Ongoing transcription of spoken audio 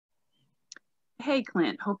Hey,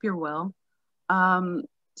 Clint, hope you're well. Um,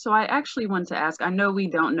 so I actually want to ask, I know we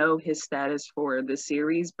don't know his status for the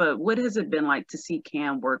series, but what has it been like to see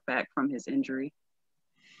Cam work back from his injury?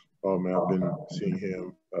 Oh man, I've been seeing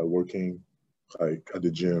him working like at the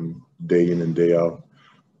gym day in and day out.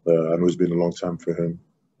 I know it's been a long time for him,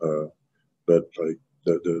 uh, but like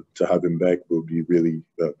to have him back will be really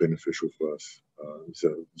beneficial for us. He's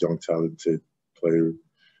a young, talented player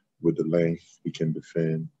with the length. He can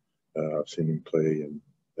defend. I've seen him play,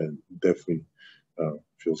 and definitely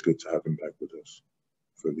feels good to have him back with us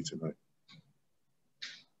for tonight.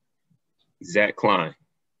 Zach Klein.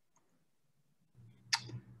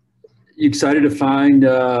 You excited to find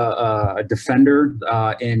a defender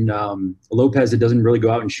in Lopez that doesn't really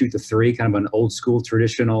go out and shoot the three, kind of an old school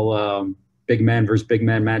traditional big man versus big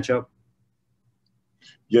man matchup?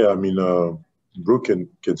 Yeah, I mean, Brook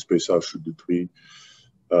can space out, shoot the three.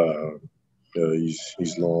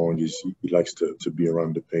 He's long. He likes to be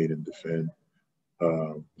around the paint and defend.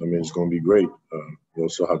 I mean, it's going to be great. We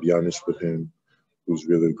also have Giannis with him, who's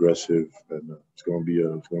really aggressive, and it's going to be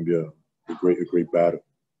a great battle.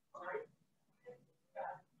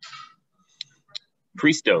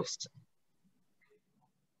 Christos.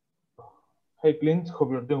 Hey Clint, hope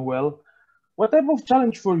you're doing well. What type of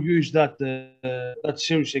challenge for you is that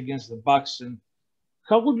series against the Bucks, and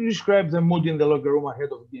how would you describe the mood in the locker room ahead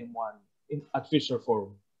of Game One at Fisher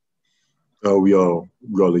Forum? We all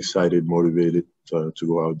excited, motivated to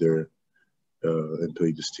go out there and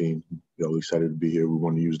play this team. We're all excited to be here. We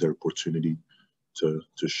want to use that opportunity to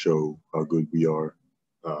show how good we are.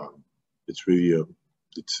 It's really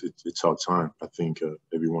it's our time. I think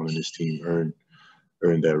everyone on this team earned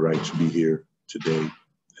that right to be here today,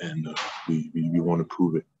 and we want to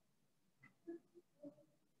prove it.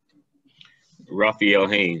 Raphael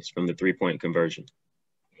Haynes from the three-point conversion.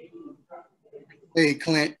 Hey,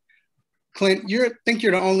 Clint. Clint, I think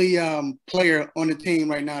you're the only player on the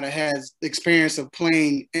team right now that has the experience of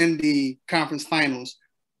playing in the conference finals.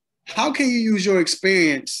 How can you use your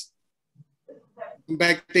experience from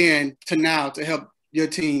back then to now to help your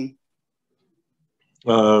team?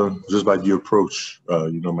 Just by the approach,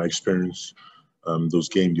 my experience, those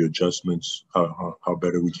game, the adjustments, how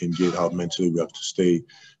better we can get, how mentally we have to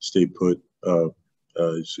stay put.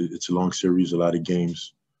 It's a long series, a lot of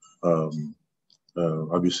games.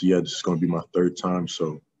 Obviously, yeah, this is going to be my third time,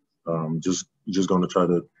 so just going to try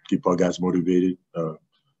to keep our guys motivated.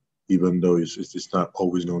 Even though it's not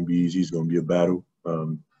always going to be easy, it's going to be a battle.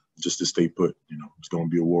 Just to stay put, it's going to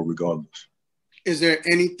be a war regardless. Is there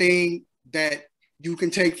anything that you can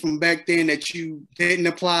take from back then that you didn't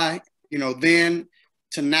apply, then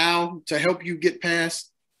to now to help you get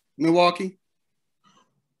past Milwaukee?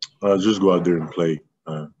 Just go out there and play,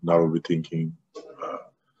 not overthinking.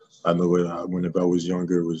 I know whenever I was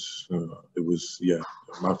younger, it was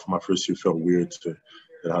my first year felt weird that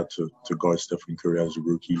I had to guard Stephen Curry as a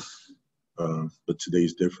rookie. But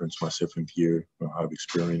today's different. It's my seventh year. I have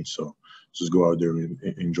experience, so just go out there and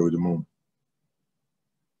enjoy the moment.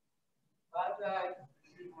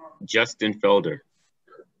 Justin Felder.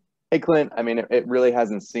 Hey, Clint. I mean, it really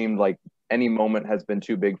hasn't seemed like any moment has been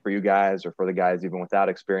too big for you guys or for the guys even without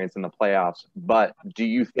experience in the playoffs. But do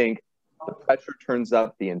you think the pressure turns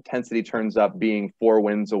up, the intensity turns up being 4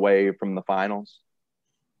 wins away from the finals?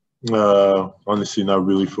 Honestly, not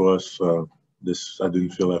really for us. I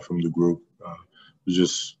didn't feel that from the group. We're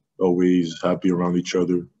just always happy around each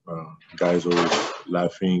other. Guys always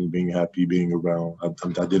laughing, being happy, being around.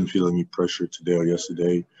 I didn't feel any pressure today or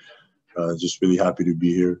yesterday. Just really happy to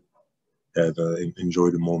be here and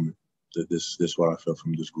enjoy the moment. This is what I felt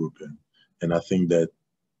from this group, and I think that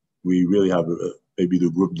we really have maybe the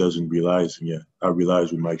group doesn't realize, and yeah, I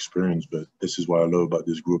realize with my experience, but this is what I love about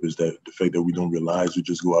this group is that the fact that we don't realize, we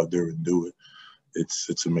just go out there and do it.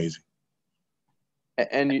 It's amazing.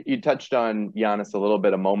 And you touched on Giannis a little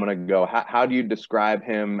bit a moment ago. How do you describe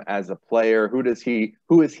him as a player? Who is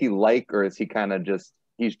he like, or is he kind of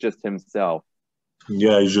he's just himself?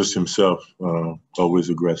 Yeah, he's just himself. Always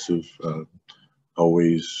aggressive.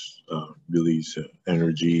 Always release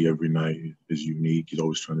energy every night is unique. He's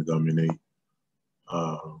always trying to dominate.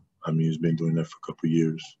 I mean, he's been doing that for a couple of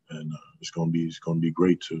years, and it's gonna be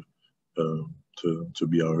great to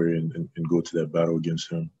be out here and go to that battle against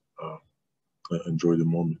him. Enjoy the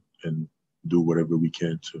moment and do whatever we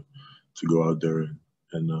can to go out there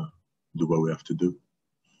and do what we have to do.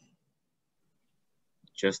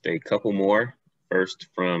 Just a couple more. First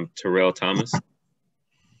from Terrell Thomas.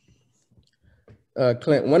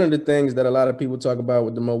 Clint, one of the things that a lot of people talk about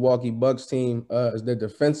with the Milwaukee Bucks team is their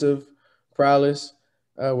defensive prowess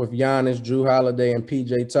with Giannis, Drew Holiday, and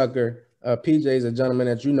PJ Tucker. PJ is a gentleman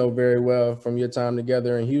that you know very well from your time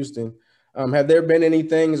together in Houston. Have there been any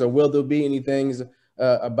things, or will there be any things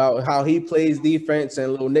about how he plays defense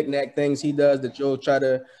and little knick-knack things he does that you'll try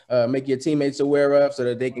to make your teammates aware of so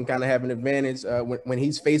that they can kind of have an advantage when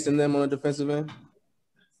he's facing them on the defensive end?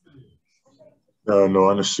 No,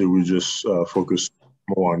 honestly, we just focus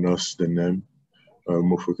more on us than them.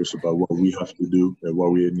 More focused about what we have to do and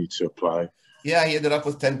what we need to apply. Yeah, he ended up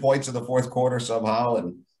with 10 points in the fourth quarter somehow,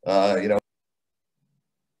 and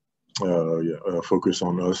focus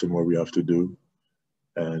on us and what we have to do,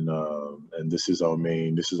 and this is our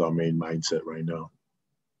main mindset right now.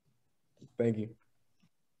 Thank you.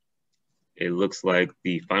 It looks like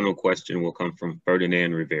the final question will come from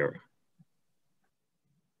Ferdinand Rivera.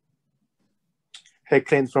 Hey,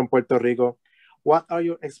 Clint from Puerto Rico. What are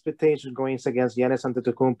your expectations going against Giannis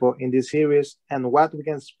Antetokounmpo in this series, and what we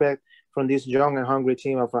can expect from this young and hungry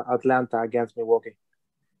team of Atlanta against Milwaukee?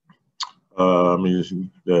 I mean,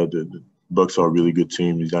 the Bucks are a really good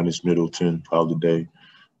team. Giannis, Middleton, Holiday.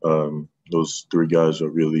 Those three guys are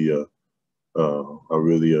really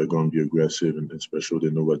going to be aggressive and special. They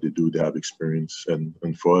know what they do. They have experience, and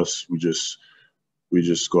for us, we just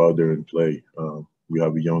go out there and play. We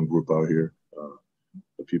have a young group out here.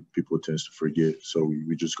 People tends to forget, so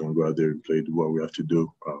we just gonna go out there and play, do what we have to do.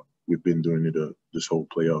 We've been doing it this whole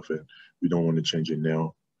playoff, and we don't want to change it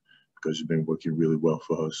now because it's been working really well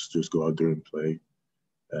for us. Just go out there and play,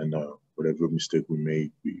 and whatever mistake we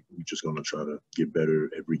made, we just gonna try to get better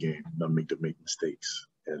every game, not make mistakes,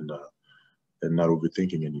 and not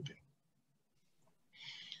overthinking anything.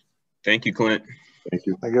 Thank you, Clint. Thank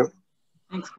you. Thank you. Thanks.